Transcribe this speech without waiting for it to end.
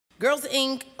Girls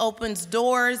Inc. opens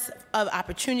doors of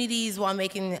opportunities while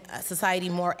making society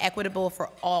more equitable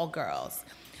for all girls.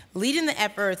 Leading the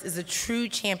efforts is a true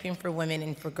champion for women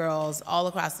and for girls all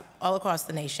across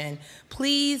the nation.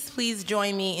 Please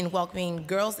join me in welcoming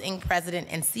Girls Inc. President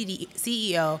and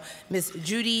CEO, Ms.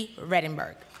 Judy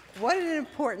Vredenburgh. What an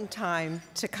important time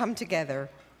to come together,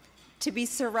 to be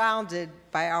surrounded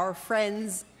by our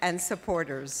friends and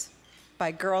supporters,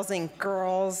 by Girls Inc.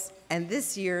 girls and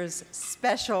this year's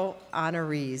special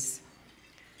honorees.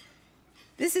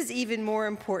 This is even more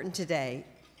important today,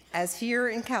 as here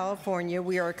in California,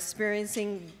 we are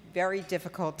experiencing very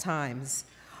difficult times.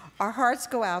 Our hearts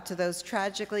go out to those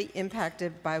tragically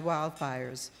impacted by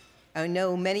wildfires. I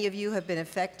know many of you have been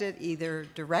affected either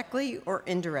directly or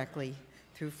indirectly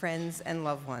through friends and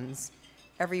loved ones.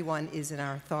 Everyone is in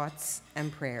our thoughts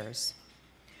and prayers.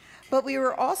 But we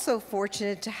were also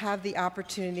fortunate to have the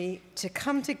opportunity to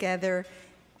come together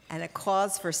and a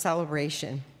cause for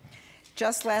celebration.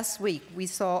 Just last week, we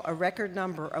saw a record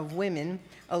number of women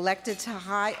elected to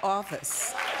high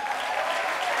office.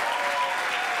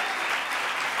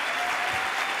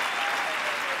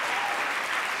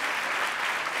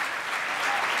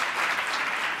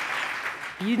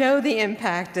 You know the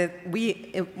impact that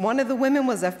one of the women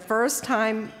was a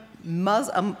first-time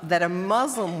that a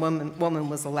Muslim woman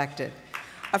was elected,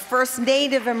 a first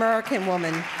Native American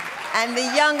woman, and the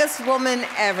youngest woman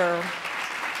ever.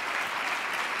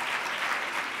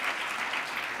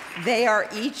 They are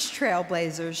each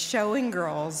trailblazers showing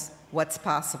girls what's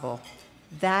possible.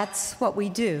 That's what we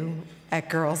do at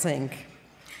Girls Inc.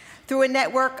 Through a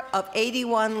network of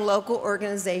 81 local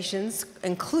organizations,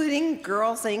 including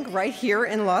Girls Inc. right here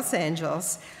in Los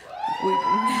Angeles,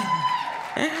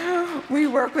 we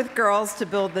work with girls to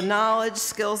build the knowledge,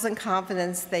 skills, and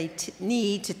confidence they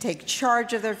need to take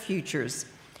charge of their futures.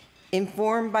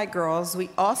 Informed by girls, we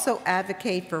also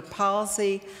advocate for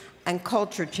policy and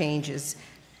culture changes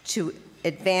to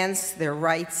advance their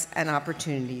rights and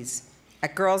opportunities.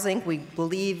 At Girls Inc., we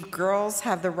believe girls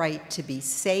have the right to be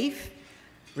safe,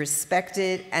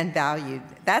 respected, and valued.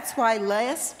 That's why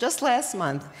just last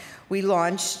month, we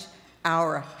launched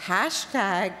our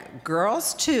hashtag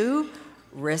Girls2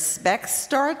 Respect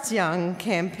Starts Young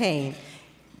campaign.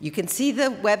 You can see the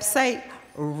website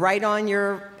right on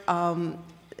your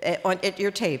at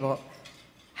your table.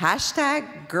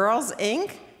 Hashtag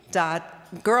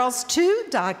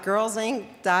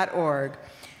girls2.girlsinc.org.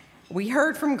 We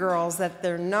heard from girls that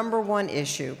their #1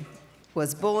 issue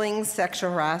was bullying,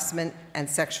 sexual harassment, and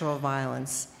sexual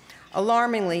violence.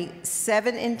 Alarmingly,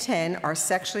 7 in 10 are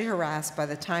sexually harassed by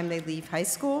the time they leave high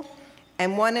school,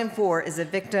 and 1 in 4 is a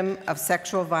victim of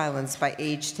sexual violence by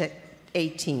age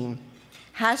 18.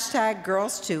 Hashtag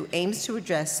Girls2 aims to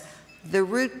address the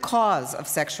root cause of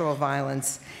sexual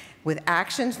violence with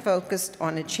actions focused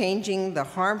on changing the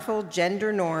harmful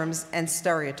gender norms and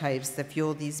stereotypes that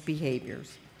fuel these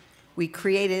behaviors. We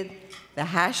created the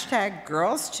hashtag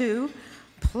Girls2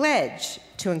 pledge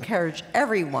to encourage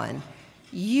everyone,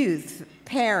 youth,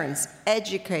 parents,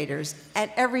 educators,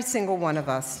 and every single one of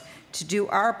us to do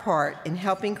our part in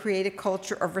helping create a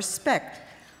culture of respect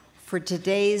for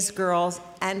today's girls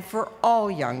and for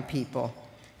all young people.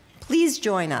 Please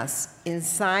join us in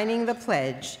signing the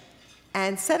pledge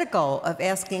and set a goal of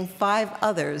asking 5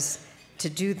 others to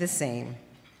do the same.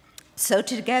 So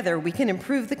together we can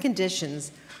improve the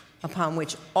conditions upon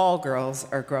which all girls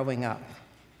are growing up.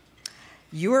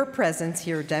 Your presence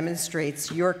here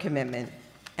demonstrates your commitment,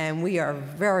 and we are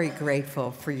very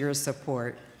grateful for your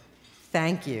support.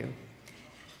 Thank you.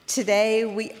 Today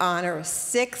we honor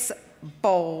 6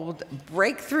 bold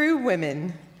breakthrough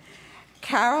women: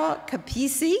 Carol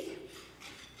Capisi,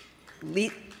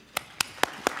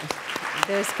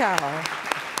 there's Carol,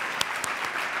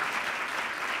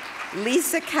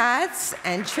 Lisa Katz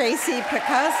and Tracy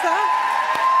Picosa,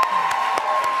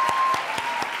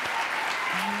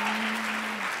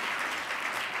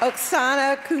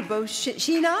 Oksana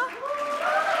Kuboshina,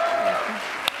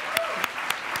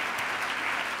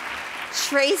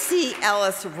 Tracy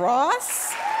Ellis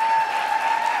Ross,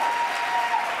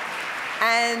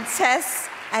 and Tess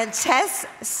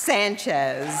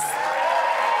Sanchez.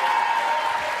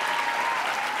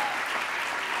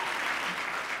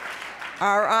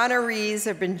 Our honorees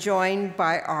have been joined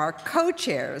by our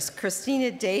co-chairs, Christina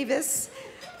Davis,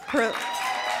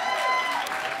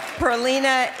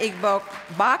 Perlina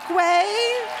Igbokwe,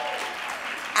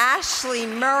 Ashley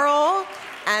Merle,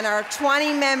 and our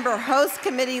 20-member host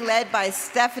committee led by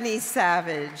Stephanie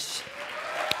Savage.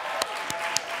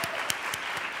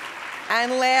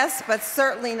 And last but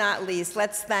certainly not least,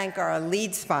 let's thank our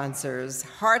lead sponsors,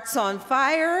 Hearts on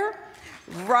Fire,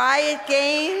 Riot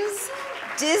Games,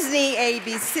 Disney,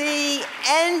 ABC,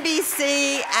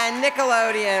 NBC, and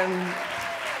Nickelodeon.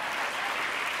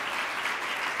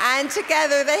 And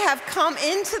together they have come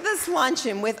into this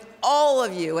luncheon with all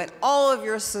of you and all of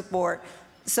your support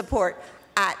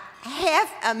at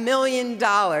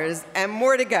 $500,000 and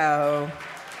more to go.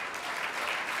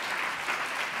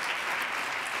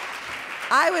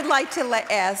 I would like to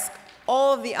ask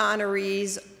all of the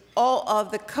honorees, all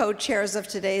of the co-chairs of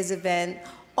today's event,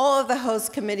 all of the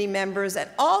host committee members, and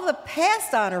all the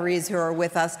past honorees who are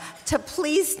with us to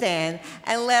please stand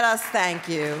and let us thank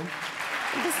you.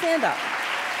 And to stand up.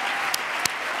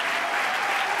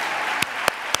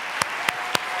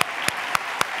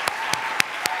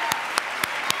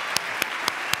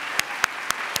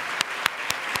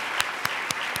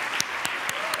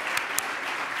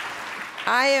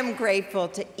 I am grateful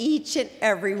to each and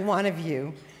every one of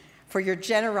you for your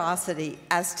generosity,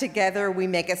 as together we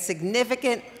make a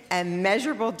significant and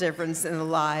measurable difference in the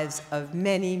lives of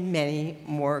many, many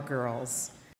more girls.